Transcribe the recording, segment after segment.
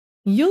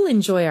You'll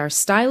enjoy our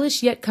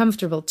stylish yet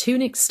comfortable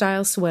tunic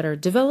style sweater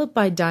developed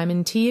by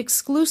Diamond Tea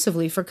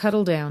exclusively for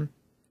Cuddledown.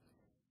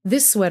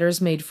 This sweater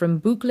is made from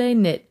Bouclé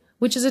knit,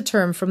 which is a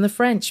term from the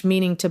French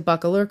meaning to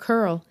buckle or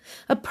curl,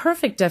 a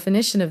perfect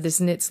definition of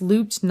this knit's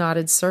looped,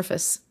 knotted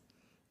surface.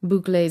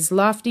 Bouclé's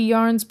lofty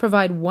yarns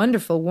provide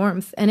wonderful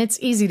warmth, and it's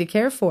easy to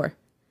care for.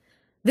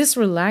 This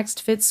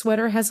relaxed fit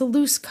sweater has a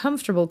loose,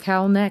 comfortable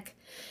cowl neck,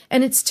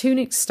 and its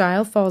tunic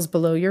style falls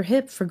below your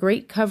hip for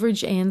great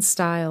coverage and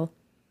style.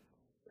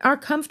 Our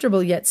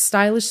comfortable yet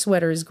stylish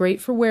sweater is great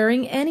for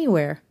wearing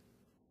anywhere.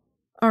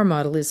 Our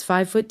model is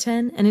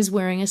 5'10" and is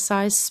wearing a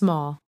size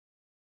small.